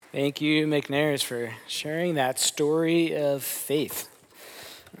Thank you, McNairs, for sharing that story of faith.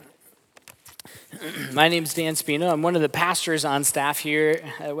 My name is Dan Spino. I'm one of the pastors on staff here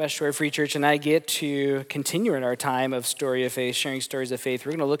at West Shore Free Church, and I get to continue in our time of story of faith, sharing stories of faith.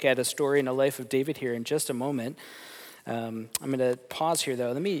 We're going to look at a story in the life of David here in just a moment. I'm going to pause here,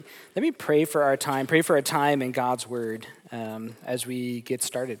 though. Let me pray for our time in God's Word as I get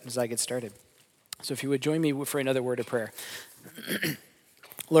started. So if you would join me for another word of prayer.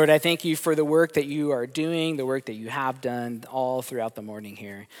 Lord, I thank you for the work that you are doing, the work that you have done all throughout the morning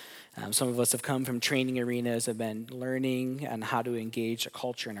here. Some of us have come from training arenas, have been learning on how to engage a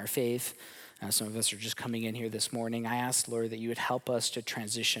culture in our faith. Some of us are just coming in here this morning. I ask, Lord, that you would help us to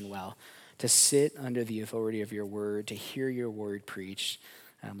transition well, to sit under the authority of your word, to hear your word preached.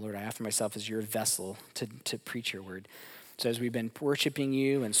 Lord, I offer myself as your vessel to preach your word. So as we've been worshiping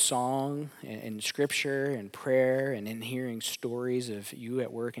you in song, in scripture, and prayer, and in hearing stories of you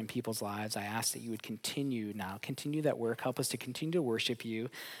at work in people's lives, I ask that you would continue that work. Help us to continue to worship you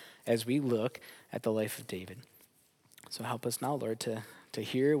as we look at the life of David. So help us now, Lord, to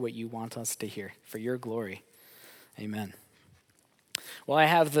hear what you want us to hear for your glory. Amen. Well, I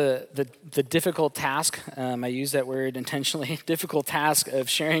have the difficult task, I use that word intentionally, difficult task of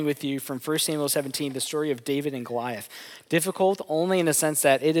sharing with you from 1 Samuel 17, the story of David and Goliath. Difficult only in the sense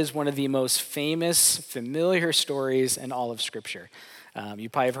that it is one of the most famous, familiar stories in all of Scripture. You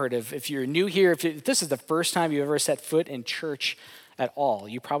probably have heard of, if you're new here, if this is the first time you've ever set foot in church at all,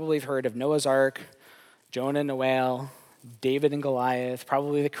 you probably have heard of Noah's Ark, Jonah and the whale, David and Goliath,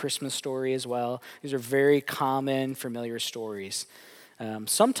 probably the Christmas story as well. These are very common, familiar stories.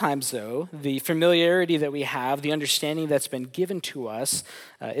 Sometimes, though, the familiarity that we have, the understanding that's been given to us,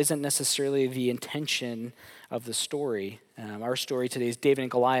 isn't necessarily the intention of the story. Our story today is David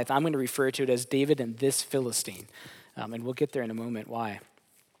and Goliath. I'm going to refer to it as David and this Philistine, and we'll get there in a moment why.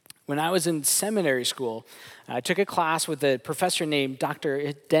 When I was in seminary school, I took a class with a professor named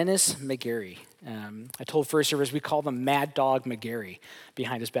Dr. Dennis McGarry. I told First Service we called him Mad Dog McGarry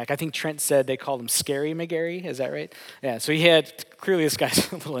behind his back. I think Trent said they called him Scary McGarry. Is that right? Yeah, so clearly this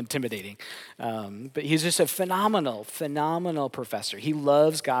guy's a little intimidating. But he's just a phenomenal professor. He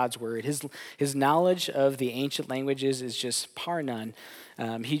loves God's word. His knowledge of the ancient languages is just par none.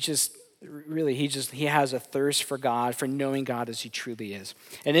 He has a thirst for God, for knowing God as he truly is.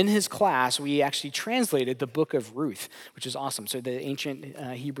 And in his class, we actually translated the book of Ruth, which is awesome. So the ancient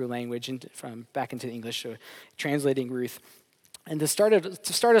Hebrew language from back into English, so translating Ruth. And to start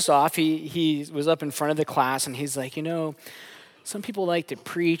us off, he was up in front of the class, and he's like, some people like to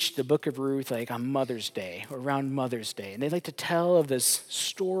preach the book of Ruth like on Mother's Day or around Mother's Day. And they like to tell of this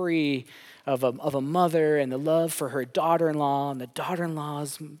story of a mother and the love for her daughter-in-law and the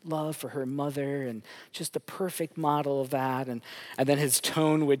daughter-in-law's love for her mother and just the perfect model of that. And then his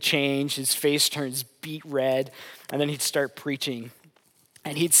tone would change. His face turns beet red. And then he'd start preaching.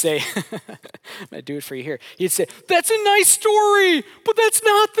 And he'd say, I'm going to do it for you here. He'd say, that's a nice story, but that's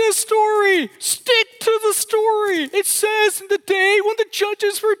not the story. Stick to the story. It says in the day when the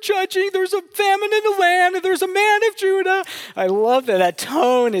judges were judging, there was a famine in the land, and there was a man of Judah. I love that. That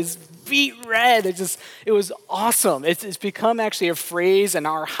tone is beet red. It was awesome. It's become actually a phrase in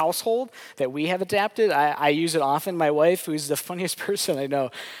our household that we have adapted. I use it often. My wife, who's the funniest person I know,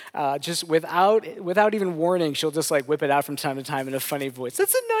 just without even warning, she'll just like whip it out from time to time in a funny voice.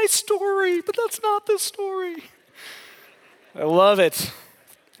 That's a nice story, but that's not the story. I love it.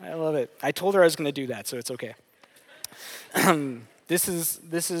 I told her I was going to do that, so it's okay. This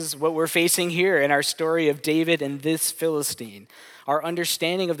is what we're facing here in our story of David and this Philistine. Our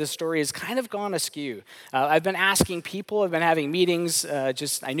understanding of the story has kind of gone askew. I've been asking people, I've been having meetings, I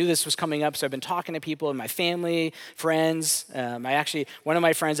knew this was coming up, so I've been talking to people in my family, friends. One of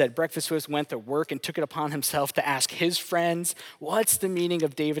my friends I had breakfast with went to work and took it upon himself to ask his friends, what's the meaning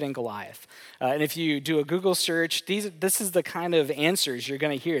of David and Goliath? And if you do a Google search, this is the kind of answers you're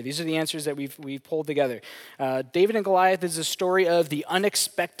going to hear. These are the answers that we've pulled together. David and Goliath is a story of the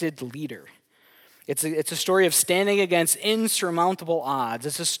unexpected leader. It's a story of standing against insurmountable odds.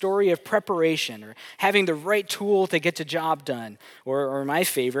 It's a story of preparation or having the right tool to get the job done. Or my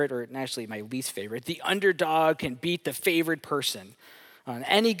favorite, or actually my least favorite, the underdog can beat the favored person. On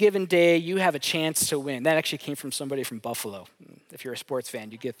any given day, you have a chance to win. That actually came from somebody from Buffalo. If you're a sports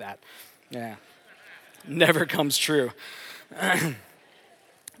fan, you get that. Yeah. Never comes true.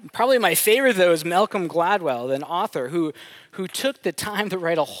 Probably my favorite, though, is Malcolm Gladwell, an author who took the time to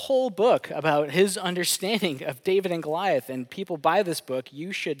write a whole book about his understanding of David and Goliath. And people buy this book.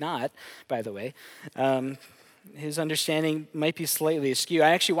 You should not, by the way. His understanding might be slightly askew.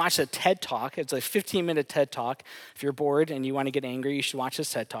 I actually watched a TED Talk. It's a 15-minute TED Talk. If you're bored and you want to get angry, you should watch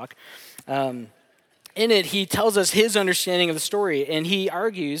this TED Talk. In it, he tells us his understanding of the story, and he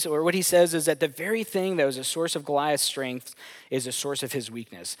argues, or what he says is that the very thing that was a source of Goliath's strength is a source of his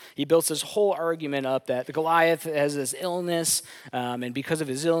weakness. He builds this whole argument up that the Goliath has this illness, and because of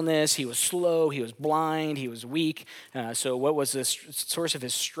his illness, he was slow, he was blind, he was weak. So what was the source of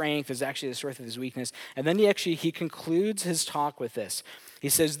his strength is actually the source of his weakness. And then he concludes his talk with this. He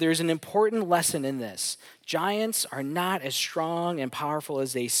says, there's an important lesson in this. Giants are not as strong and powerful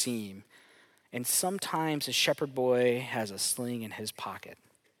as they seem. And sometimes a shepherd boy has a sling in his pocket.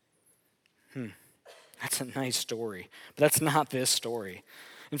 That's a nice story, but that's not this story.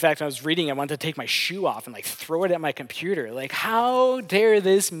 In fact, I was reading, I wanted to take my shoe off and throw it at my computer. How dare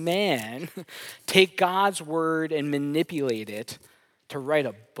this man take God's word and manipulate it to write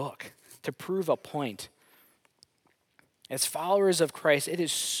a book, to prove a point? As followers of Christ, it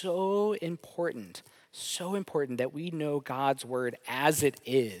is so important that we know God's word as it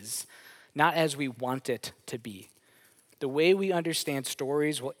is, not as we want it to be. The way we understand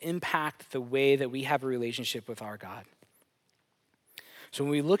stories will impact the way that we have a relationship with our God. So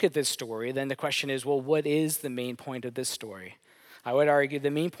when we look at this story, then the question is, well, what is the main point of this story? I would argue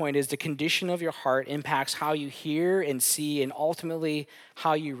the main point is the condition of your heart impacts how you hear and see and ultimately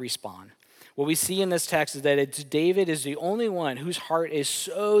how you respond. What we see in this text is that David is the only one whose heart is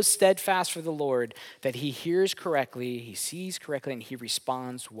so steadfast for the Lord that he hears correctly, he sees correctly, and he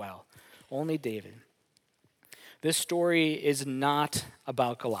responds well. Only David. This story is not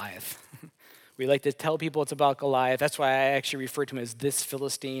about Goliath. We like to tell people it's about Goliath. That's why I actually refer to him as this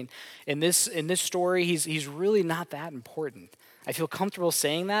Philistine. In this story, he's really not that important. I feel comfortable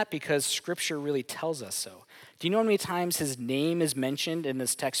saying that because Scripture really tells us so. Do you know how many times his name is mentioned in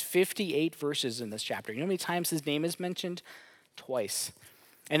this text? 58 verses in this chapter. You know how many times his name is mentioned? Twice.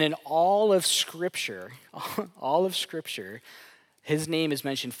 And in all of Scripture, his name is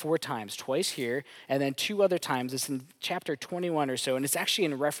mentioned 4 times, twice here, and then 2 other times. It's in chapter 21 or so, and it's actually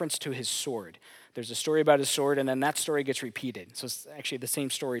in reference to his sword. There's a story about his sword, and then that story gets repeated. So it's actually the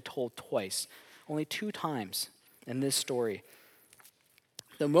same story told twice. Only 2 times in this story.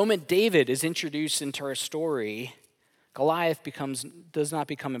 The moment David is introduced into our story, Goliath does not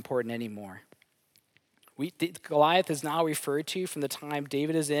become important anymore. Goliath is now referred to from the time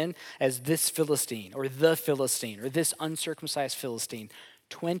David is in as this Philistine or the Philistine or this uncircumcised Philistine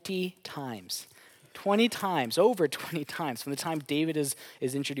 20 times. 20 times, over 20 times from the time David is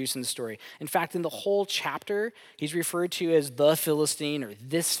introduced in the story. In fact, in the whole chapter, he's referred to as the Philistine or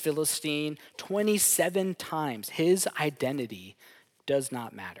this Philistine 27 times. His identity does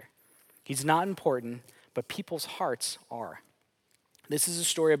not matter. He's not important, but people's hearts are. This is a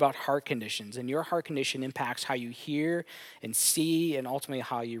story about heart conditions, and your heart condition impacts how you hear and see and ultimately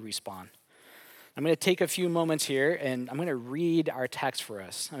how you respond. I'm going to take a few moments here, and I'm going to read our text for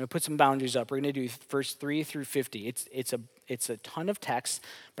us. I'm going to put some boundaries up. We're going to do verse 3 through 50. It's a ton of text,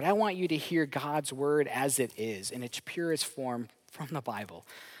 but I want you to hear God's word as it is, in its purest form from the Bible.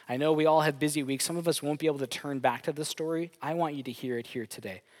 I know we all have busy weeks. Some of us won't be able to turn back to the story. I want you to hear it here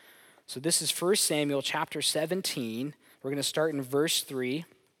today. So this is 1 Samuel chapter 17. We're going to start in verse 3,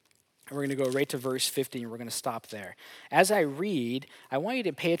 and we're going to go right to verse 50, and we're going to stop there. As I read, I want you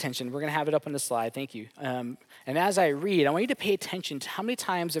to pay attention. We're going to have it up on the slide. Thank you. And as I read, I want you to pay attention to how many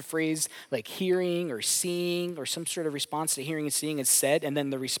times a phrase like hearing or seeing or some sort of response to hearing and seeing is said, and then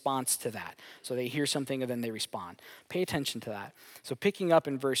the response to that. So they hear something, and then they respond. Pay attention to that. So picking up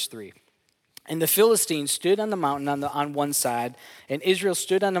in verse 3. And the Philistines stood on the mountain on one side, and Israel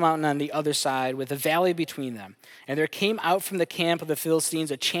stood on the mountain on the other side, with a valley between them. And there came out from the camp of the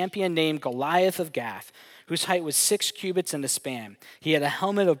Philistines a champion named Goliath of Gath, whose height was 6 cubits and a span. He had a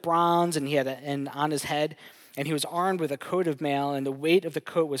helmet of bronze, and on his head, and he was armed with a coat of mail, and the weight of the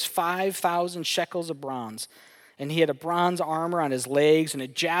coat was 5,000 shekels of bronze. And he had a bronze armor on his legs and a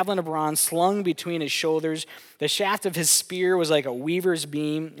javelin of bronze slung between his shoulders. The shaft of his spear was like a weaver's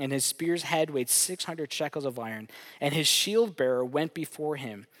beam, and his spear's head weighed 600 shekels of iron. And his shield bearer went before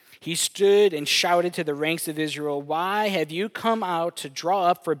him. He stood and shouted to the ranks of Israel, "Why have you come out to draw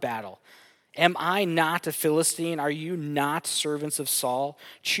up for battle? Am I not a Philistine? Are you not servants of Saul?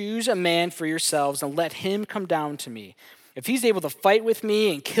 Choose a man for yourselves and let him come down to me. If he's able to fight with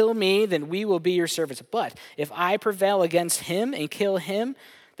me and kill me, then we will be your servants. But if I prevail against him and kill him,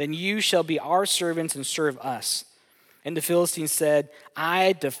 then you shall be our servants and serve us." And the Philistines said,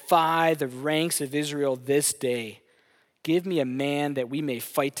 "I defy the ranks of Israel this day. Give me a man that we may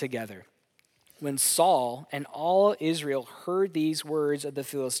fight together." When Saul and all Israel heard these words of the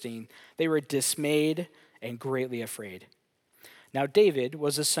Philistine, they were dismayed and greatly afraid. Now David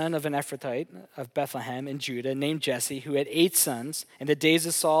was the son of an Ephrathite of Bethlehem in Judah named Jesse, who had 8 sons. In the days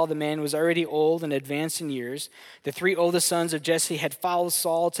of Saul, the man was already old and advanced in years. The 3 oldest sons of Jesse had followed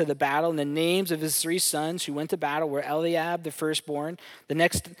Saul to the battle, and the names of his 3 sons who went to battle were Eliab, the firstborn, the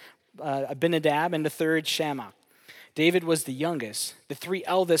next Abinadab, and the third Shammah. David was the youngest. The 3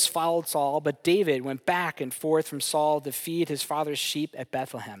 eldest followed Saul, but David went back and forth from Saul to feed his father's sheep at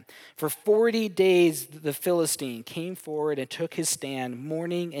Bethlehem. For 40 days the Philistine came forward and took his stand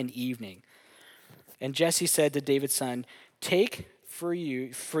morning and evening. And Jesse said to David's son, "Take for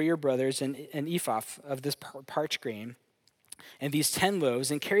your brothers an ephah of this parched grain and these 10 loaves,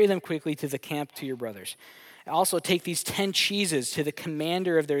 and carry them quickly to the camp to your brothers. Also take these 10 cheeses to the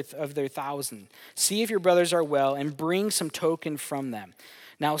commander of their 1,000. See if your brothers are well, and bring some token from them."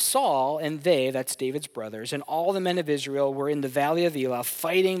 Now Saul and they, that's David's brothers, and all the men of Israel were in the valley of Elah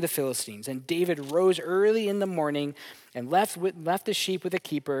fighting the Philistines. And David rose early in the morning and left the sheep with a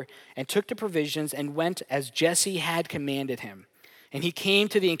keeper, and took the provisions, and went as Jesse had commanded him. And he came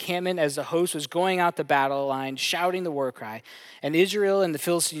to the encampment as the host was going out the battle line, shouting the war cry. And Israel and the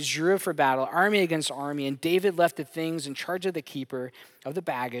Philistines drew up for battle, army against army. And David left the things in charge of the keeper of the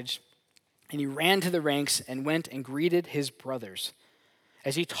baggage. And he ran to the ranks and went and greeted his brothers.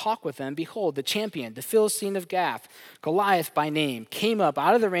 As he talked with them, behold, the champion, the Philistine of Gath, Goliath by name, came up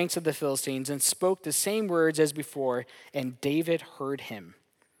out of the ranks of the Philistines and spoke the same words as before. And David heard him.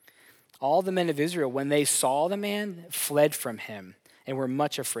 All the men of Israel, when they saw the man, fled from him, and were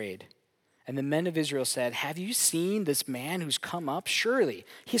much afraid. And the men of Israel said, "Have you seen this man who's come up? Surely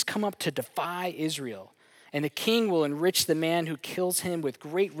he's come up to defy Israel. And the king will enrich the man who kills him with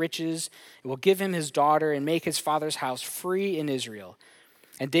great riches, and will give him his daughter, and make his father's house free in Israel."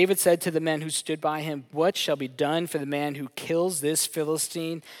 And David said to the men who stood by him, "What shall be done for the man who kills this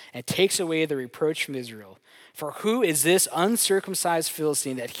Philistine and takes away the reproach from Israel? For who is this uncircumcised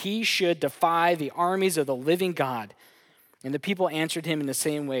Philistine that he should defy the armies of the living God?" And the people answered him in the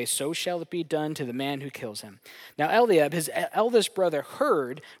same way, "So shall it be done to the man who kills him." Now Eliab, his eldest brother,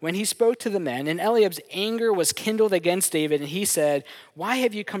 heard when he spoke to the men, and Eliab's anger was kindled against David, and he said, "Why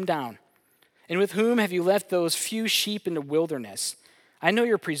have you come down? And with whom have you left those few sheep in the wilderness? I know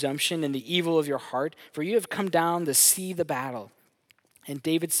your presumption and the evil of your heart, for you have come down to see the battle." And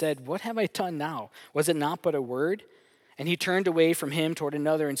David said, "What have I done now? Was it not but a word?" And he turned away from him toward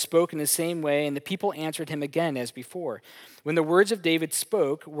another and spoke in the same way, and the people answered him again as before. When the words of David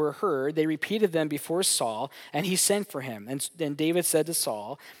were heard, they repeated them before Saul, and he sent for him. And David said to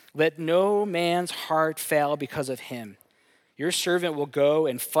Saul, "Let no man's heart fail because of him. Your servant will go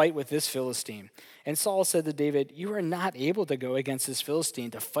and fight with this Philistine." And Saul said to David, "You are not able to go against this Philistine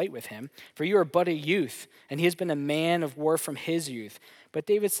to fight with him, for you are but a youth, and he has been a man of war from his youth." But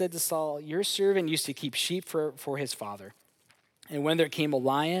David said to Saul, "Your servant used to keep sheep for his father. And when there came a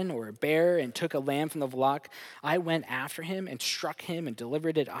lion or a bear and took a lamb from the flock, I went after him and struck him and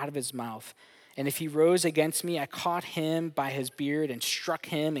delivered it out of his mouth. And if he rose against me, I caught him by his beard and struck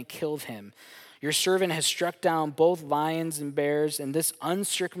him and killed him. Your servant has struck down both lions and bears, and this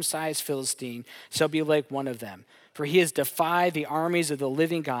uncircumcised Philistine shall be like one of them, for he has defied the armies of the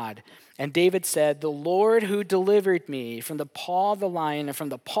living God." And David said, "The Lord who delivered me from the paw of the lion and from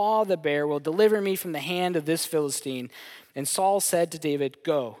the paw of the bear will deliver me from the hand of this Philistine." And Saul said to David,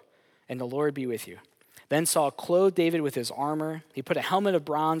 "Go, and the Lord be with you." Then Saul clothed David with his armor. He put a helmet of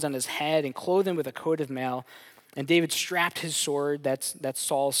bronze on his head and clothed him with a coat of mail. And David strapped his sword, that's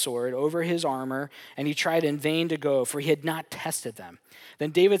Saul's sword, over his armor, and he tried in vain to go, for he had not tested them.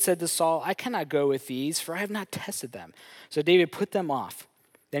 Then David said to Saul, "I cannot go with these, for I have not tested them." So David put them off.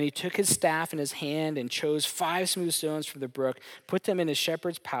 Then he took his staff in his hand and chose 5 smooth stones from the brook, put them in his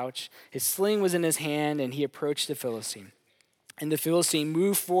shepherd's pouch. His sling was in his hand, and he approached the Philistine. And the Philistine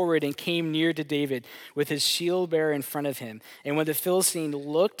moved forward and came near to David with his shield bearer in front of him. And when the Philistine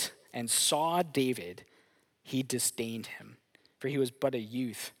looked and saw David, he disdained him, for he was but a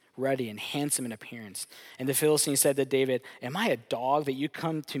youth, ruddy and handsome in appearance. And the Philistine said to David, "Am I a dog that you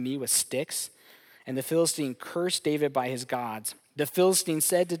come to me with sticks?" And the Philistine cursed David by his gods. The Philistine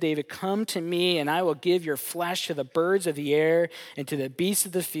said to David, "Come to me, and I will give your flesh to the birds of the air and to the beasts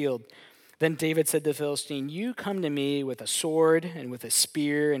of the field." Then David said to the Philistine, "You come to me with a sword and with a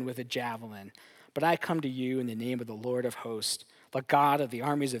spear and with a javelin, but I come to you in the name of the Lord of hosts, the God of the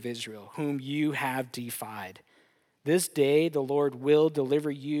armies of Israel, whom you have defied." This day the Lord will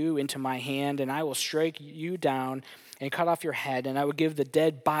deliver you into my hand, and I will strike you down and cut off your head, and I will give the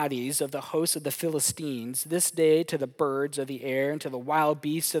dead bodies of the hosts of the Philistines this day to the birds of the air and to the wild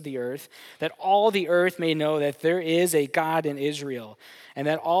beasts of the earth, that all the earth may know that there is a God in Israel, and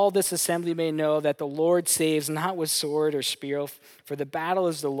that all this assembly may know that the Lord saves not with sword or spear, for the battle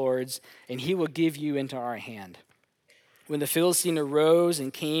is the Lord's, and he will give you into our hand. When the Philistine arose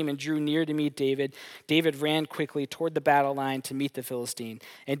and came and drew near to meet David, David ran quickly toward the battle line to meet the Philistine.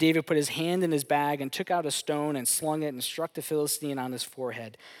 And David put his hand in his bag and took out a stone and slung it and struck the Philistine on his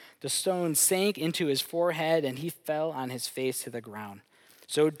forehead. The stone sank into his forehead and he fell on his face to the ground.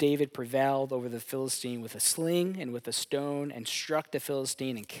 So David prevailed over the Philistine with a sling and with a stone and struck the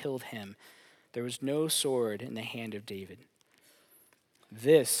Philistine and killed him. There was no sword in the hand of David.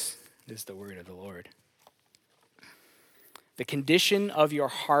 This is the word of the Lord. The condition of your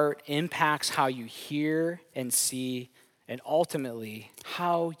heart impacts how you hear and see, and ultimately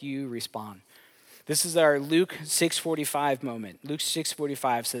how you respond. This is our Luke 6:45 moment. Luke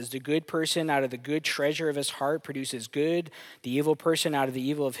 6:45 says, "The good person out of the good treasure of his heart produces good. The evil person out of the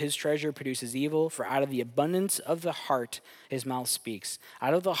evil of his treasure produces evil. For out of the abundance of the heart his mouth speaks."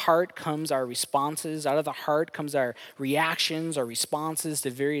 Out of the heart comes our responses. Out of the heart comes our reactions, our responses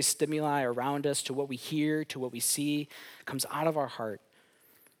to various stimuli around us, to what we hear, to what we see. It comes out of our heart.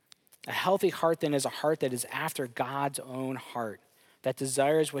 A healthy heart then is a heart that is after God's own heart, that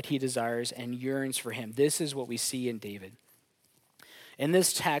desires what he desires and yearns for him. This is what we see in David. In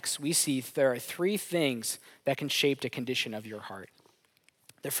this text, we see there are three things that can shape the condition of your heart.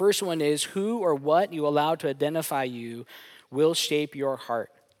 The first one is who or what you allow to identify you will shape your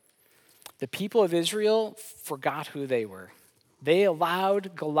heart. The people of Israel forgot who they were. They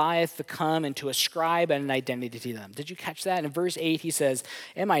allowed Goliath to come and to ascribe an identity to them. Did you catch that? In verse 8, he says,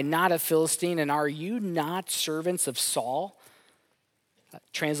 "Am I not a Philistine, and are you not servants of Saul?"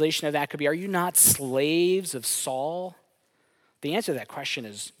 Translation of that could be, "Are you not slaves of Saul?" The answer to that question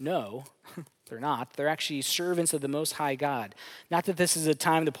is no, they're not. They're actually servants of the Most High God. Not that this is a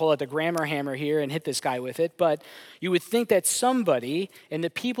time to pull out the grammar hammer here and hit this guy with it, but you would think that somebody in the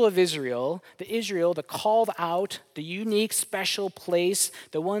people of Israel, the called out, the unique, special place,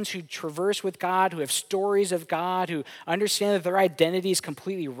 the ones who traverse with God, who have stories of God, who understand that their identity is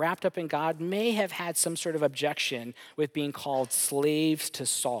completely wrapped up in God, may have had some sort of objection with being called slaves to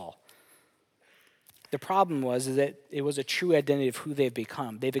Saul. The problem is that it was a true identity of who they've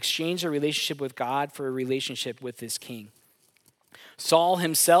become. They've exchanged their relationship with God for a relationship with this king. Saul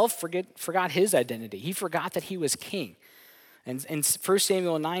himself forgot his identity. He forgot that he was king. And in 1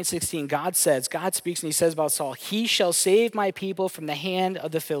 Samuel 9:16, God speaks and he says about Saul, "He shall save my people from the hand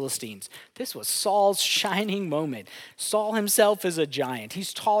of the Philistines." This was Saul's shining moment. Saul himself is a giant.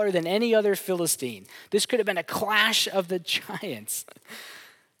 He's taller than any other Philistine. This could have been a clash of the giants.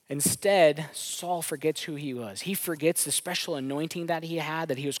 Instead, Saul forgets who he was. He forgets the special anointing that he had,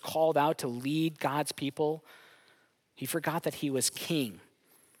 that he was called out to lead God's people. He forgot that he was king.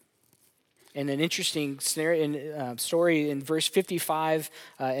 And an interesting story in verse 55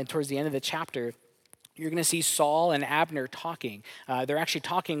 and towards the end of the chapter, you're going to see Saul and Abner talking. They're actually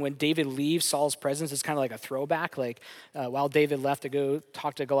talking when David leaves Saul's presence. It's kind of like a throwback. While David left to go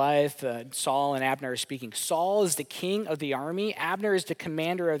talk to Goliath, Saul and Abner are speaking. Saul is the king of the army. Abner is the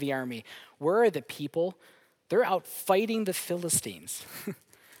commander of the army. Where are the people? They're out fighting the Philistines.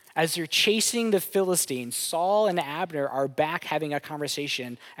 As they're chasing the Philistines, Saul and Abner are back having a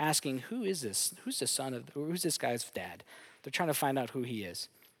conversation asking, who is this? Who's this guy's dad? They're trying to find out who he is.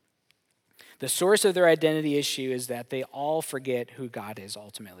 The source of their identity issue is that they all forget who God is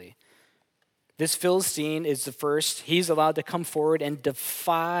ultimately. This Philistine is the first. He's allowed to come forward and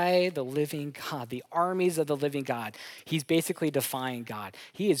defy the living God, the armies of the living God. He's basically defying God.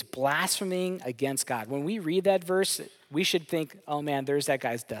 He is blaspheming against God. When we read that verse, we should think, oh man, there's that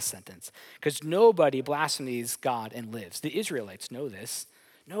guy's death sentence. Because nobody blasphemies God and lives. The Israelites know this.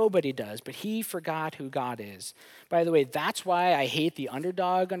 Nobody does, but he forgot who God is. By the way, that's why I hate the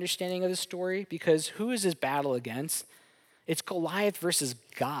underdog understanding of the story, because who is this battle against? It's Goliath versus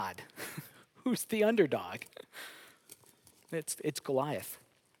God. Who's the underdog? It's Goliath.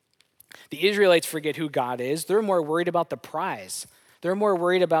 The Israelites forget who God is. They're more worried about the prize. They're more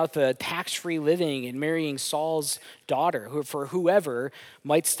worried about the tax-free living and marrying Saul's daughter, for whoever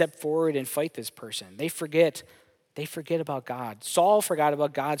might step forward and fight this person. They forget about God. Saul forgot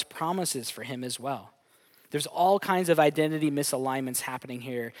about God's promises for him as well. There's all kinds of identity misalignments happening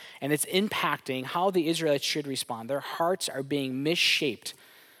here, and it's impacting how the Israelites should respond. Their hearts are being misshaped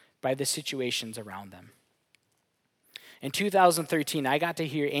by the situations around them. In 2013, I got to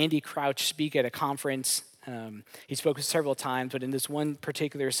hear Andy Crouch speak at a conference He spoke several times, but in this one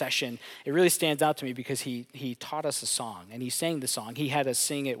particular session, it really stands out to me because he taught us a song, and he sang the song. He had us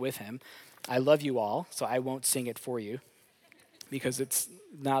sing it with him. I love you all, so I won't sing it for you because it's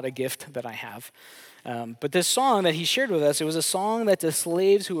not a gift that I have. But this song that he shared with us, it was a song that the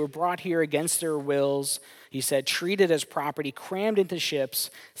slaves who were brought here against their wills, he said, treated as property, crammed into ships,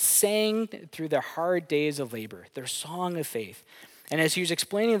 sang through their hard days of labor, their song of faith. And as he was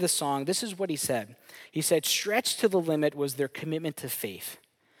explaining the song, this is what he said. He said, stretched to the limit was their commitment to faith,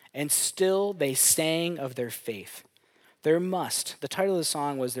 and still they sang of their faith. The title of the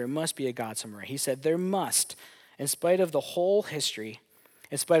song was There Must Be a God Somewhere. He said, there must, in spite of the whole history,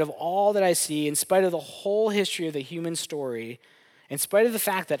 in spite of all that I see, in spite of the whole history of the human story, in spite of the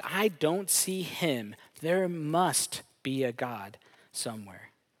fact that I don't see him, there must be a God somewhere.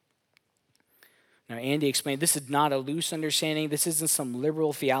 Now, Andy explained this is not a loose understanding. This isn't some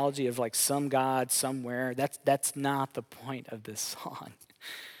liberal theology of like some God somewhere. That's not the point of this song.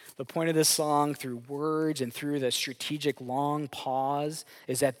 The point of this song, through words and through the strategic long pause,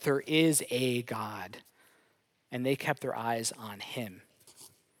 is that there is a God, and they kept their eyes on him.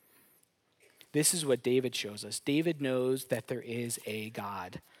 This is what David shows us. David knows that there is a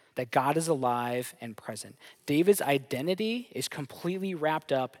God, that God is alive and present. David's identity is completely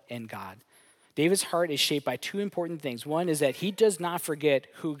wrapped up in God. David's heart is shaped by two important things. One is that he does not forget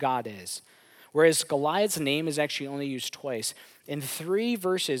who God is, whereas Goliath's name is actually only used twice. In 3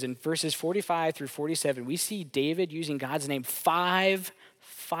 verses, in verses 45 through 47, we see David using God's name five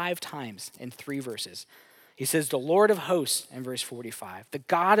times in 3 verses. He says, the Lord of hosts in verse 45, the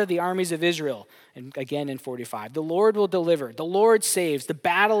God of the armies of Israel, and again in 45, the Lord will deliver, the Lord saves, the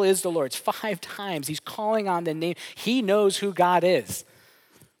battle is the Lord's. 5 times he's calling on the name. He knows who God is.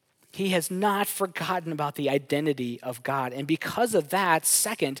 He has not forgotten about the identity of God. And because of that,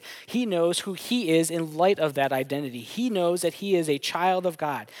 second, he knows who he is in light of that identity. He knows that he is a child of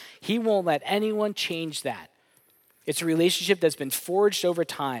God. He won't let anyone change that. It's a relationship that's been forged over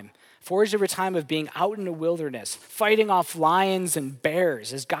time of being out in the wilderness, fighting off lions and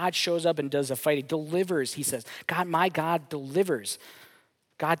bears as God shows up and does the fighting, delivers, he says. My God delivers.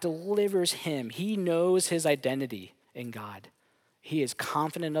 God delivers him. He knows his identity in God. He is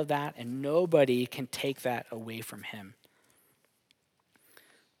confident of that, and nobody can take that away from him.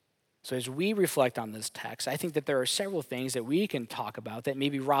 So as we reflect on this text, I think that there are several things that we can talk about that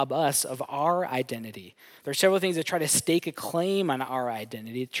maybe rob us of our identity. There are several things that try to stake a claim on our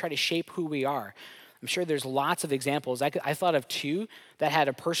identity, to try to shape who we are. I'm sure there's lots of examples. I thought of 2 that had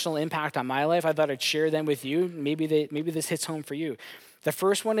a personal impact on my life. I thought I'd share them with you. Maybe this hits home for you. The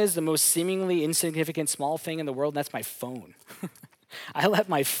first one is the most seemingly insignificant small thing in the world, and that's my phone. I let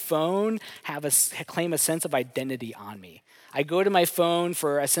my phone claim a sense of identity on me. I go to my phone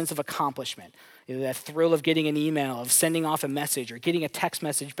for a sense of accomplishment, that thrill of getting an email, of sending off a message, or getting a text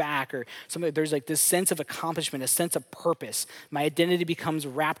message back, or something. There's like this sense of accomplishment, a sense of purpose. My identity becomes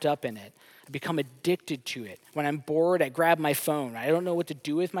wrapped up in it. I become addicted to it. When I'm bored, I grab my phone. I don't know what to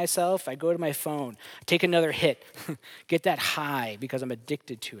do with myself. I go to my phone, take another hit, get that high because I'm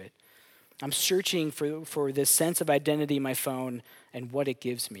addicted to it. I'm searching for this sense of identity in my phone and what it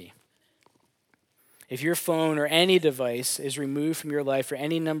gives me. If your phone or any device is removed from your life for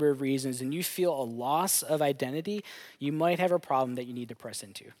any number of reasons and you feel a loss of identity, you might have a problem that you need to press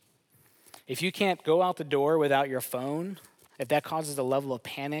into. If you can't go out the door without your phone, if that causes a level of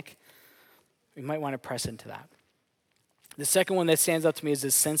panic, you might want to press into that. The second one that stands out to me is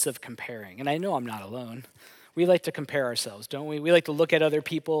this sense of comparing. And I know I'm not alone. We like to compare ourselves, don't we? We like to look at other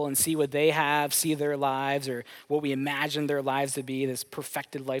people and see what they have, see their lives, or what we imagine their lives to be, this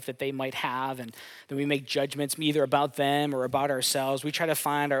perfected life that they might have, and then we make judgments either about them or about ourselves. We try to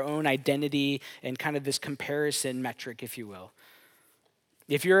find our own identity in kind of this comparison metric, if you will.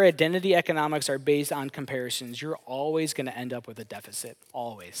 If your identity economics are based on comparisons, you're always going to end up with a deficit,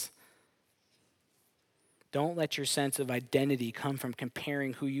 always. Don't let your sense of identity come from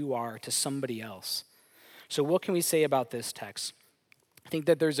comparing who you are to somebody else. So what can we say about this text? I think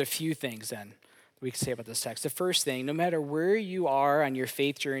that there's a few things then we can say about this text. The first thing, no matter where you are on your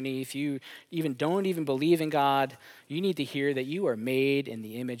faith journey, if you don't even believe in God, you need to hear that you are made in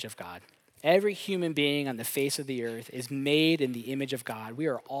the image of God. Every human being on the face of the earth is made in the image of God. We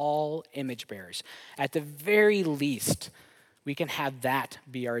are all image bearers. At the very least, we can have that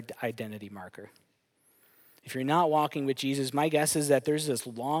be our identity marker. If you're not walking with Jesus, my guess is that there's this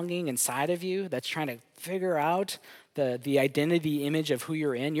longing inside of you that's trying to figure out the identity image of who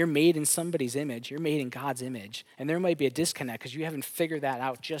you're in. You're made in somebody's image. You're made in God's image. And there might be a disconnect because you haven't figured that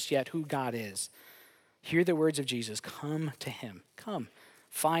out just yet, who God is. Hear the words of Jesus. Come to him. Come.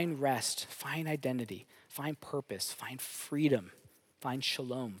 Find rest, find identity, find purpose, find freedom, find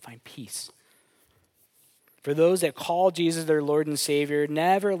shalom, find peace. For those that call Jesus their Lord and Savior,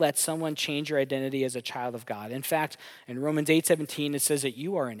 never let someone change your identity as a child of God. In fact, in Romans 8:17, it says that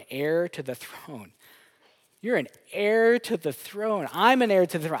you are an heir to the throne. You're an heir to the throne. I'm an heir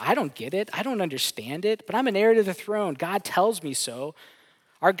to the throne. I don't get it. I don't understand it, but I'm an heir to the throne. God tells me so.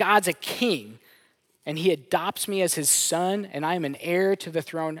 Our God's a king, and he adopts me as his son, and I'm an heir to the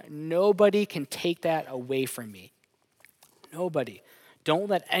throne. Nobody can take that away from me. Nobody. Don't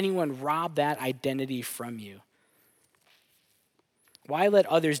let anyone rob that identity from you. Why let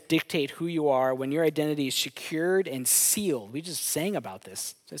others dictate who you are when your identity is secured and sealed? We just sang about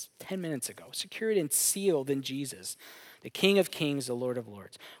this just 10 minutes ago. Secured and sealed in Jesus, the King of Kings, the Lord of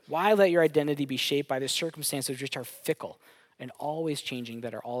Lords. Why let your identity be shaped by the circumstances which are fickle and always changing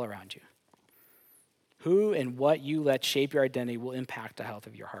that are all around you? Who and what you let shape your identity will impact the health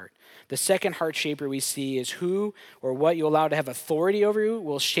of your heart. The second heart shaper we see is who or what you allow to have authority over you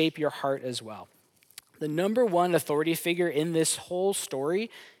will shape your heart as well. The number one authority figure in this whole story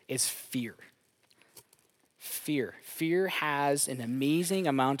is fear. Fear. Fear has an amazing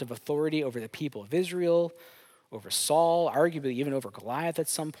amount of authority over the people of Israel, over Saul, arguably even over Goliath at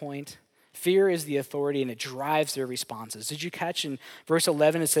some point. Fear is the authority and it drives their responses. Did you catch in verse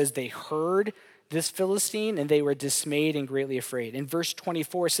 11 it says they heard this Philistine and they were dismayed and greatly afraid. In verse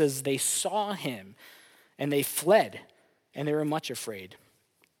 24 it says they saw him and they fled and they were much afraid.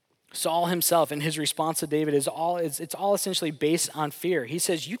 Saul himself and his response to David it's all essentially based on fear. He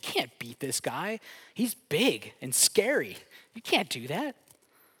says, you can't beat this guy. He's big and scary. You can't do that.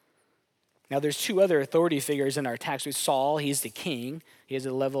 Now there's two other authority figures in our text. With Saul, he's the king. He has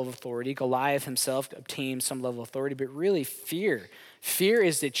a level of authority. Goliath himself obtains some level of authority, but really fear. Fear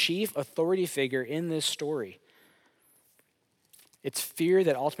is the chief authority figure in this story. It's fear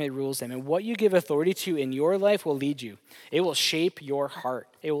that ultimately rules them. And what you give authority to in your life will lead you. It will shape your heart.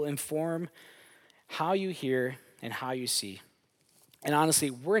 It will inform how you hear and how you see. And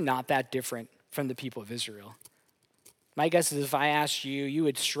honestly, we're not that different from the people of Israel. My guess is if I asked you, you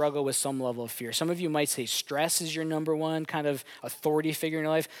would struggle with some level of fear. Some of you might say stress is your number one kind of authority figure in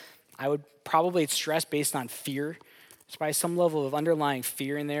your life. I would probably stress based on fear. There's probably some level of underlying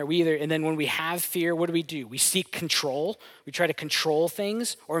fear in there. And then when we have fear, what do? We seek control. We try to control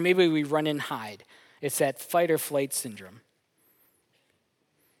things, or maybe we run and hide. It's that fight or flight syndrome.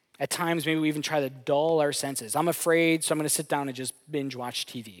 At times, maybe we even try to dull our senses. I'm afraid, so I'm going to sit down and just binge watch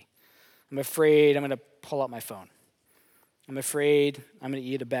TV. I'm afraid, I'm going to pull out my phone. I'm afraid, I'm going to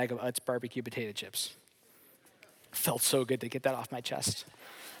eat a bag of Utz barbecue potato chips. Felt so good to get that off my chest.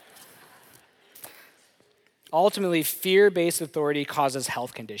 Ultimately, fear-based authority causes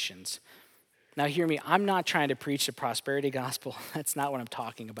health conditions. Now hear me, I'm not trying to preach the prosperity gospel. That's not what I'm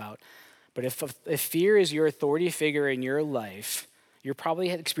talking about. But if fear is your authority figure in your life, you're probably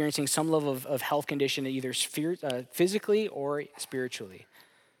experiencing some level of health condition, either physically or spiritually.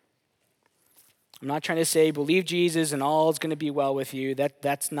 I'm not trying to say believe Jesus and all is going to be well with you.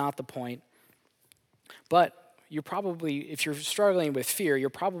 That's not the point. But you're probably, if you're struggling with fear,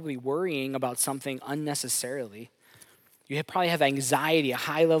 you're probably worrying about something unnecessarily. You probably have anxiety, a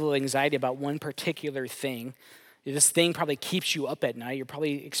high level of anxiety about one particular thing. This thing probably keeps you up at night. You're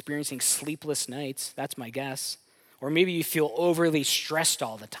probably experiencing sleepless nights. That's my guess. Or maybe you feel overly stressed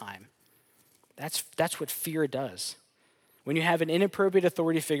all the time. That's what fear does. When you have an inappropriate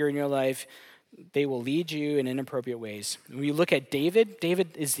authority figure in your life, they will lead you in inappropriate ways. When you look at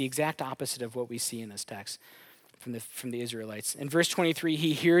David is the exact opposite of what we see in this text from the Israelites. In verse 23,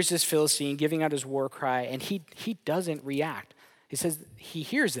 he hears this Philistine giving out his war cry, and he doesn't react. He says he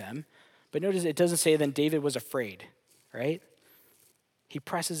hears them, but notice it doesn't say then David was afraid, right? He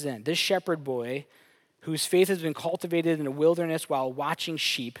presses in. This shepherd boy, whose faith has been cultivated in the wilderness while watching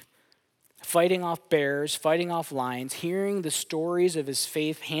sheep, fighting off bears, fighting off lions, hearing the stories of his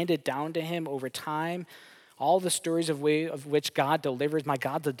faith handed down to him over time, all the stories of which God delivers. My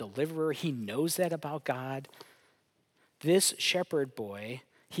God's a deliverer. He knows that about God. This shepherd boy,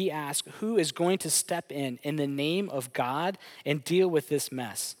 he asks, who is going to step in the name of God and deal with this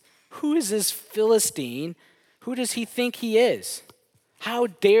mess? Who is this Philistine? Who does he think he is? How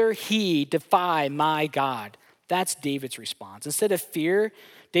dare he defy my God? That's David's response. Instead of fear,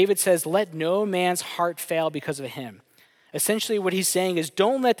 David says, let no man's heart fail because of him. Essentially what he's saying is,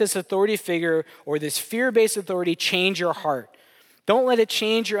 don't let this authority figure or this fear-based authority change your heart. Don't let it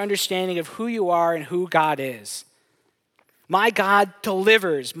change your understanding of who you are and who God is. My God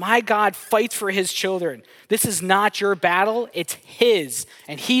delivers. My God fights for his children. This is not your battle, it's his,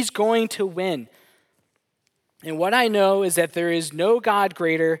 and he's going to win. And what I know is that there is no God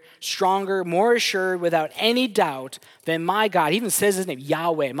greater, stronger, more assured without any doubt than my God. He even says his name,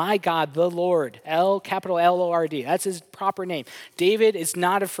 Yahweh, my God, the Lord, capital Lord. That's his proper name. David is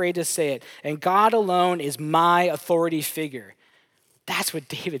not afraid to say it. And God alone is my authority figure. That's what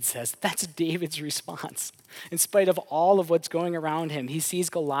David says. That's David's response. In spite of all of what's going around him, he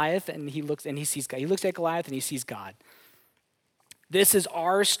sees Goliath and he looks at Goliath and he sees God. This is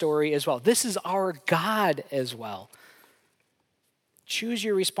our story as well. This is our God as well. Choose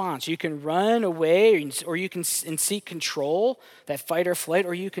your response. You can run away or you can seek control, that fight or flight,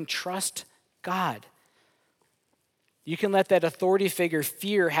 or you can trust God. You can let that authority figure,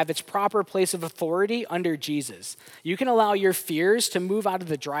 fear, have its proper place of authority under Jesus. You can allow your fears to move out of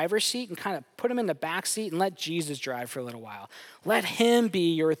the driver's seat and kind of put them in the back seat and let Jesus drive for a little while. Let him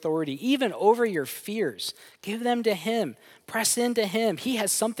be your authority, even over your fears. Give them to him. Press into him. He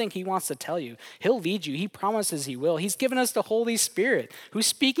has something he wants to tell you. He'll lead you. He promises he will. He's given us the Holy Spirit who's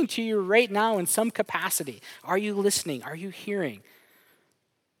speaking to you right now in some capacity. Are you listening? Are you hearing?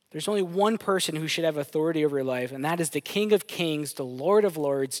 There's only one person who should have authority over your life, and that is the King of Kings, the Lord of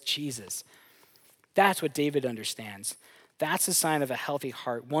Lords, Jesus. That's what David understands. That's a sign of a healthy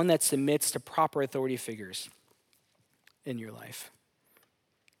heart, one that submits to proper authority figures in your life.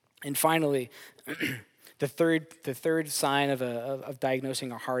 And finally, the third sign of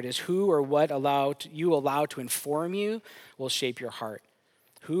diagnosing a heart is who or what you allow to inform you will shape your heart.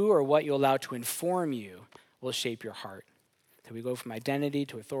 Who or what you allow to inform you will shape your heart. So we go from identity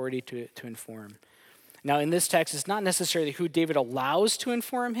to authority to inform. Now, in this text, it's not necessarily who David allows to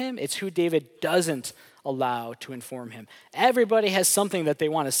inform him. It's who David doesn't allow to inform him. Everybody has something that they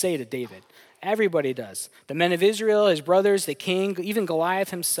want to say to David. Everybody does. The men of Israel, his brothers, the king, even Goliath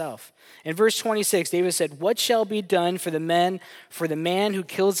himself. In verse 26, David said, "What shall be done for the man who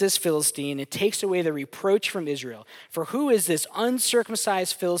kills this Philistine and takes away the reproach from Israel? For who is this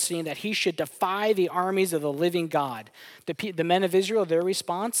uncircumcised Philistine that he should defy the armies of the living God?" The men of Israel, their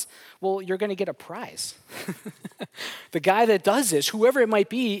response, well, you're going to get a prize. The guy that does this, whoever it might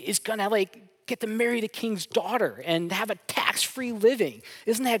be, is going to get to marry the king's daughter and have a tax-free living.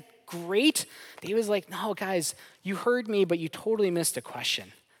 Isn't that great? David's like, no, guys, you heard me, but you totally missed the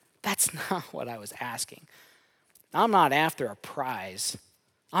question. That's not what I was asking. I'm not after a prize.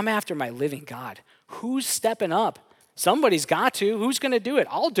 I'm after my living God. Who's stepping up? Somebody's got to. Who's going to do it?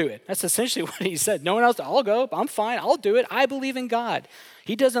 I'll do it. That's essentially what he said. No one else, I'll go. I'm fine. I'll do it. I believe in God.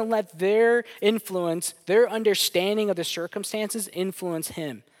 He doesn't let their influence, their understanding of the circumstances influence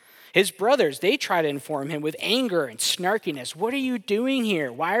him. His brothers, they try to inform him with anger and snarkiness. What are you doing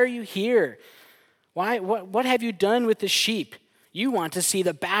here? Why are you here? What have you done with the sheep? You want to see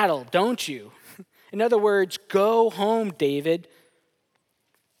the battle, don't you? In other words, go home, David.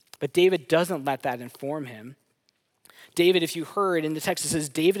 But David doesn't let that inform him. David, if you heard in the text, it says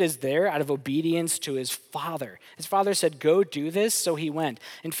David is there out of obedience to his father. His father said, go do this, so he went.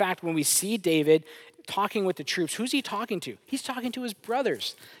 In fact, when we see David talking with the troops, who's he talking to? He's talking to his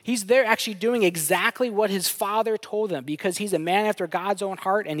brothers. He's there actually doing exactly what his father told them because he's a man after God's own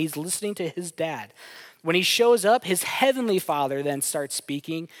heart and he's listening to his dad. When he shows up, his heavenly father then starts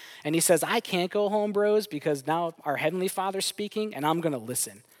speaking and he says, I can't go home, bros, because now our heavenly father's speaking and I'm going to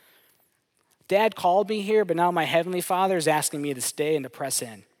listen. Dad called me here, but now my heavenly father is asking me to stay and to press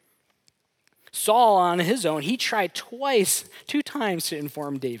in. Saul, on his own, he tried two times to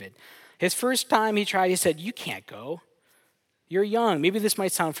inform David. His first time he tried, he said, you can't go. You're young. Maybe this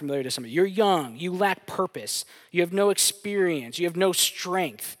might sound familiar to somebody. You're young. You lack purpose. You have no experience. You have no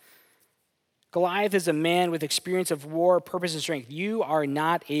strength. Goliath is a man with experience of war, purpose, and strength. You are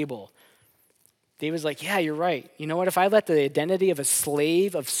not able. David's like, yeah, you're right. You know what? If I let the identity of a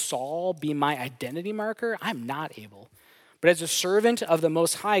slave of Saul be my identity marker, I'm not able. But as a servant of the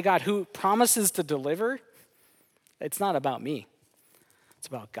Most High God who promises to deliver, it's not about me. It's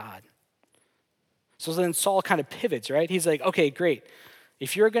about God. So then Saul kind of pivots, right? He's like, okay, great.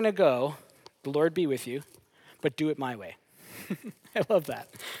 If you're going to go, the Lord be with you, but do it my way. I love that.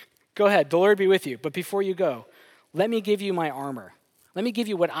 Go ahead, the Lord be with you. But before you go, let me give you my armor. Let me give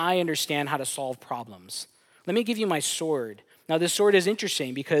you what I understand how to solve problems. Let me give you my sword. Now, this sword is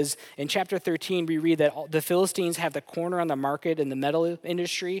interesting because in chapter 13, we read that the Philistines have the corner on the market in the metal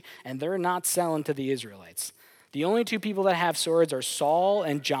industry, and they're not selling to the Israelites. The only two people that have swords are Saul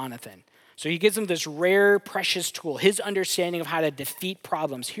and Jonathan. So he gives them this rare, precious tool, his understanding of how to defeat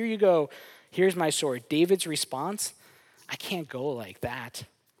problems. Here you go. Here's my sword. David's response, I can't go like that.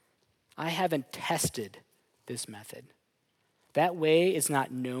 I haven't tested this method. That way is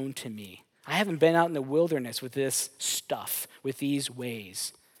not known to me. I haven't been out in the wilderness with this stuff, with these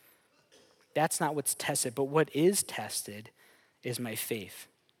ways. That's not what's tested, but what is tested is my faith.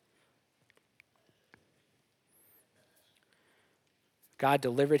 God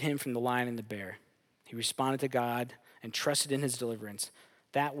delivered him from the lion and the bear. He responded to God and trusted in his deliverance.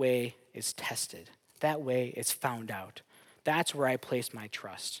 That way is tested. That way it's found out. That's where I place my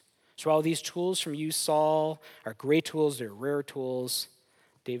trust. So all these tools from you, Saul, are great tools. They're rare tools.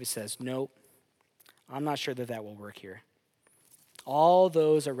 David says, nope, I'm not sure that will work here. All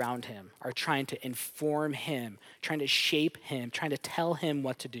those around him are trying to inform him, trying to shape him, trying to tell him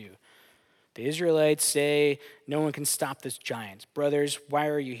what to do. The Israelites say, no one can stop this giant. Brothers, why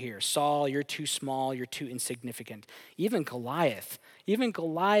are you here? Saul, you're too small, you're too insignificant. Even Goliath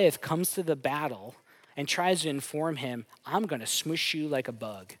comes to the battle and tries to inform him, I'm going to smush you like a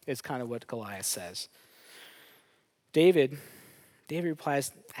bug, is kind of what Goliath says. David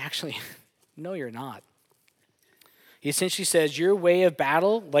replies, actually, no, you're not. He essentially says, your way of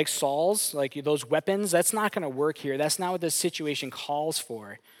battle, like Saul's, like those weapons, that's not going to work here. That's not what this situation calls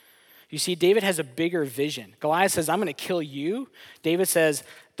for. You see, David has a bigger vision. Goliath says, I'm going to kill you. David says,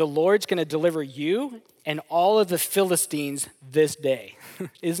 the Lord's going to deliver you and all of the Philistines this day.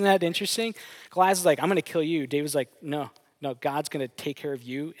 Isn't that interesting? Goliath is like, I'm going to kill you. David's like, no, God's going to take care of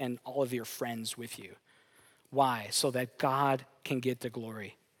you and all of your friends with you. Why? So that God can get the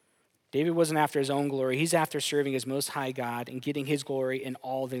glory. David wasn't after his own glory. He's after serving his most high God and getting his glory in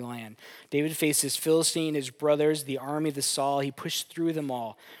all the land. David faced his Philistine, his brothers, the army of Saul. He pushed through them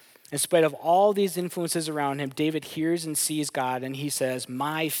all. In spite of all these influences around him, David hears and sees God, and he says,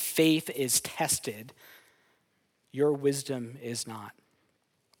 my faith is tested. Your wisdom is not.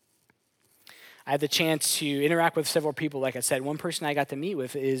 I had the chance to interact with several people, like I said. One person I got to meet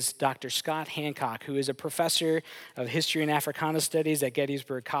with is Dr. Scott Hancock, who is a professor of history and Africana studies at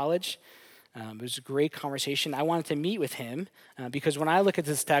Gettysburg College. It was a great conversation. I wanted to meet with him because when I look at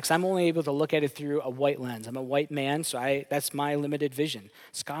this text, I'm only able to look at it through a white lens. I'm a white man, so that's my limited vision.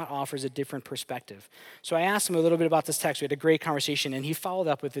 Scott offers a different perspective. So I asked him a little bit about this text. We had a great conversation, and he followed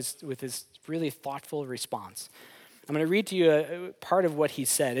up with this really thoughtful response. I'm going to read to you a part of what he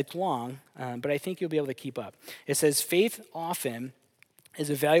said. It's long, but I think you'll be able to keep up. It says, faith often is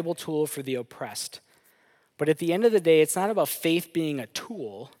a valuable tool for the oppressed. But at the end of the day, it's not about faith being a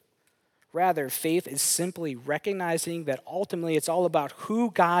tool. Rather, faith is simply recognizing that ultimately it's all about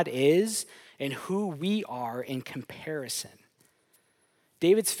who God is and who we are in comparison.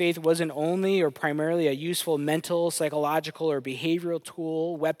 David's faith wasn't only or primarily a useful mental, psychological, or behavioral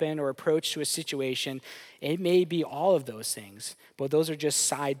tool, weapon, or approach to a situation. It may be all of those things, but those are just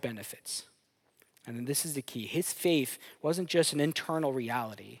side benefits. And then this is the key. His faith wasn't just an internal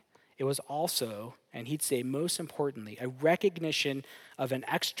reality. It was also, and he'd say most importantly, a recognition of an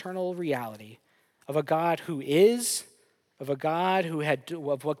external reality, of a God who is, of what God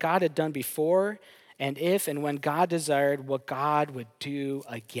had done before, and if and when God desired, what God would do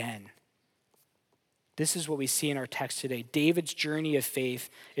again. This is what we see in our text today. David's journey of faith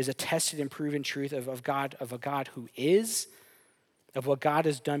is a tested and proven truth of a God who is, of what God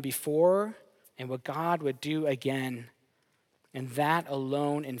has done before, and what God would do again. And that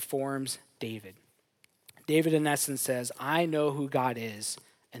alone informs David. David, in essence, says, I know who God is,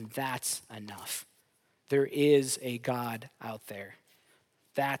 and that's enough. There is a God out there.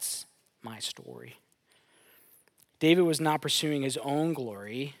 That's my story. David was not pursuing his own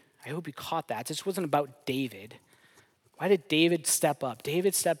glory. I hope you caught that. This wasn't about David. Why did David step up?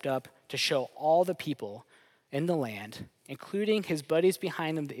 David stepped up to show all the people in the land, including his buddies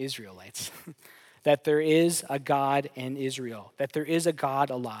behind him, the Israelites, that there is a God in Israel, that there is a God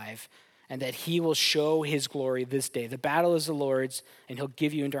alive, and that he will show his glory this day. The battle is the Lord's, and he'll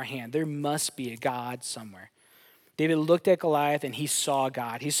give you into our hand. There must be a God somewhere. David looked at Goliath and he saw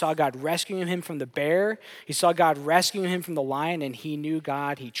God. He saw God rescuing him from the bear. He saw God rescuing him from the lion, and he knew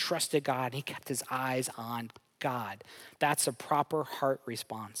God. He trusted God. And he kept his eyes on God. That's a proper heart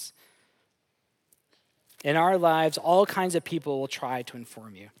response. In our lives, all kinds of people will try to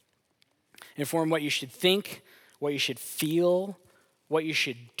inform you. Inform what you should think, what you should feel, what you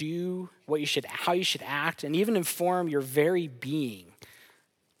should do, how you should act, and even inform your very being.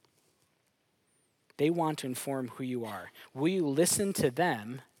 They want to inform who you are. Will you listen to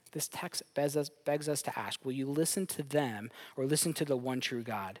them? This text begs us to ask, will you listen to them or listen to the one true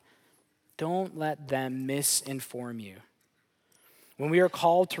God? Don't let them misinform you. When we are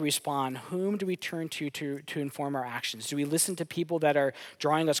called to respond, whom do we turn to inform our actions? Do we listen to people that are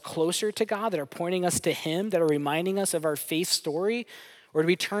drawing us closer to God, that are pointing us to him, that are reminding us of our faith story? Or do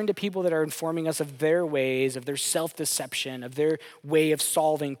we turn to people that are informing us of their ways, of their self-deception, of their way of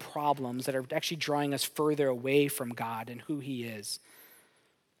solving problems that are actually drawing us further away from God and who he is?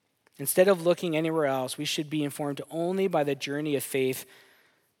 Instead of looking anywhere else, we should be informed only by the journey of faith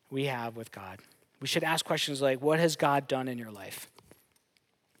we have with God. We should ask questions like, what has God done in your life?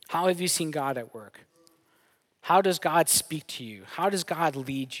 How have you seen God at work? How does God speak to you? How does God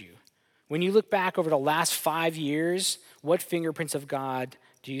lead you? When you look back over the last 5 years, what fingerprints of God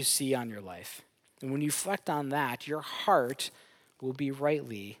do you see on your life? And when you reflect on that, your heart will be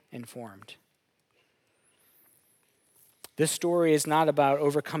rightly informed. This story is not about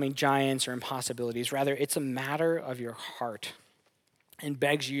overcoming giants or impossibilities. Rather, it's a matter of your heart and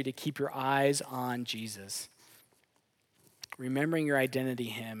begs you to keep your eyes on Jesus. Remembering your identity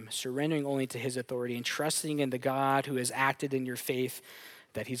in him, surrendering only to his authority, and trusting in the God who has acted in your faith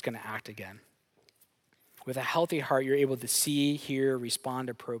that he's going to act again. With a healthy heart, you're able to see, hear, respond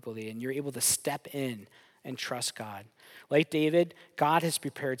appropriately, and you're able to step in and trust God. Like David, God has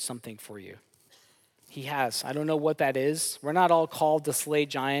prepared something for you. He has. I don't know what that is. We're not all called to slay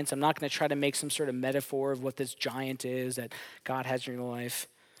giants. I'm not going to try to make some sort of metaphor of what this giant is that God has in your life.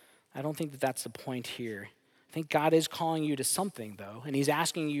 I don't think that that's the point here. I think God is calling you to something, though, and he's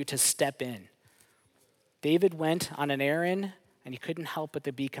asking you to step in. David went on an errand, and he couldn't help but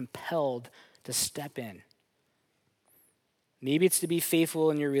to be compelled to step in. Maybe it's to be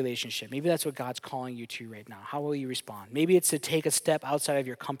faithful in your relationship. Maybe that's what God's calling you to right now. How will you respond? Maybe it's to take a step outside of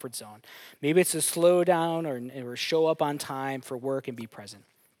your comfort zone. Maybe it's to slow down or show up on time for work and be present.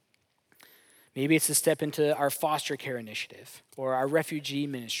 Maybe it's to step into our foster care initiative or our refugee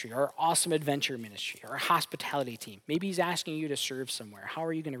ministry or our awesome adventure ministry or our hospitality team. Maybe he's asking you to serve somewhere. How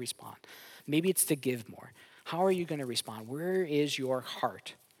are you going to respond? Maybe it's to give more. How are you going to respond? Where is your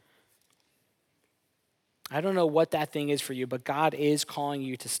heart? I don't know what that thing is for you, but God is calling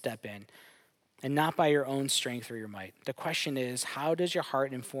you to step in, and not by your own strength or your might. The question is, how does your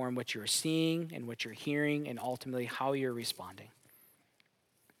heart inform what you're seeing and what you're hearing, and ultimately how you're responding?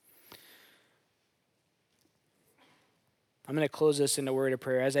 I'm going to close this in a word of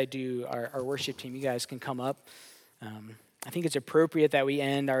prayer. As I do, our worship team, you guys can come up. I think it's appropriate that we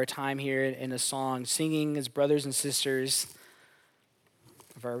end our time here in a song, singing as brothers and sisters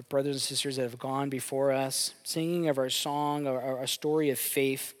of our brothers and sisters that have gone before us, singing of our song, our story of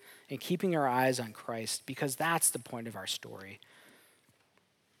faith, and keeping our eyes on Christ, because that's the point of our story.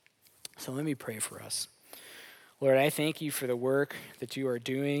 So let me pray for us. Lord, I thank you for the work that you are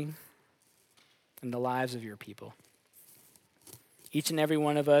doing in the lives of your people. Each and every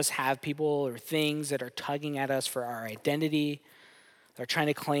one of us have people or things that are tugging at us for our identity. They're trying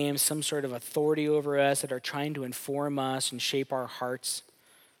to claim some sort of authority over us, that are trying to inform us and shape our hearts.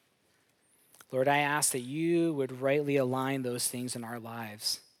 Lord, I ask that you would rightly align those things in our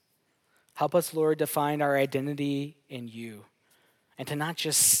lives. Help us, Lord, to find our identity in you. And to not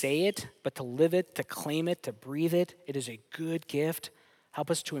just say it, but to live it, to claim it, to breathe it. It is a good gift.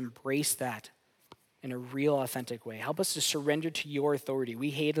 Help us to embrace that in a real, authentic way. Help us to surrender to your authority.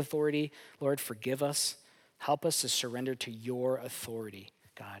 We hate authority. Lord, forgive us. Help us to surrender to your authority,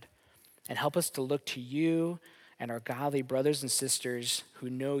 God. And help us to look to you and our godly brothers and sisters who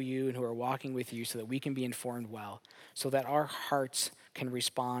know you and who are walking with you so that we can be informed well, so that our hearts can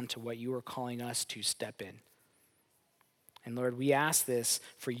respond to what you are calling us to step in. And Lord, we ask this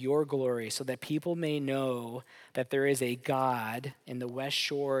for your glory so that people may know that there is a God in the West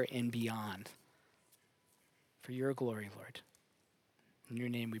Shore and beyond. For your glory, Lord. In your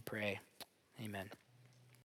name we pray. Amen.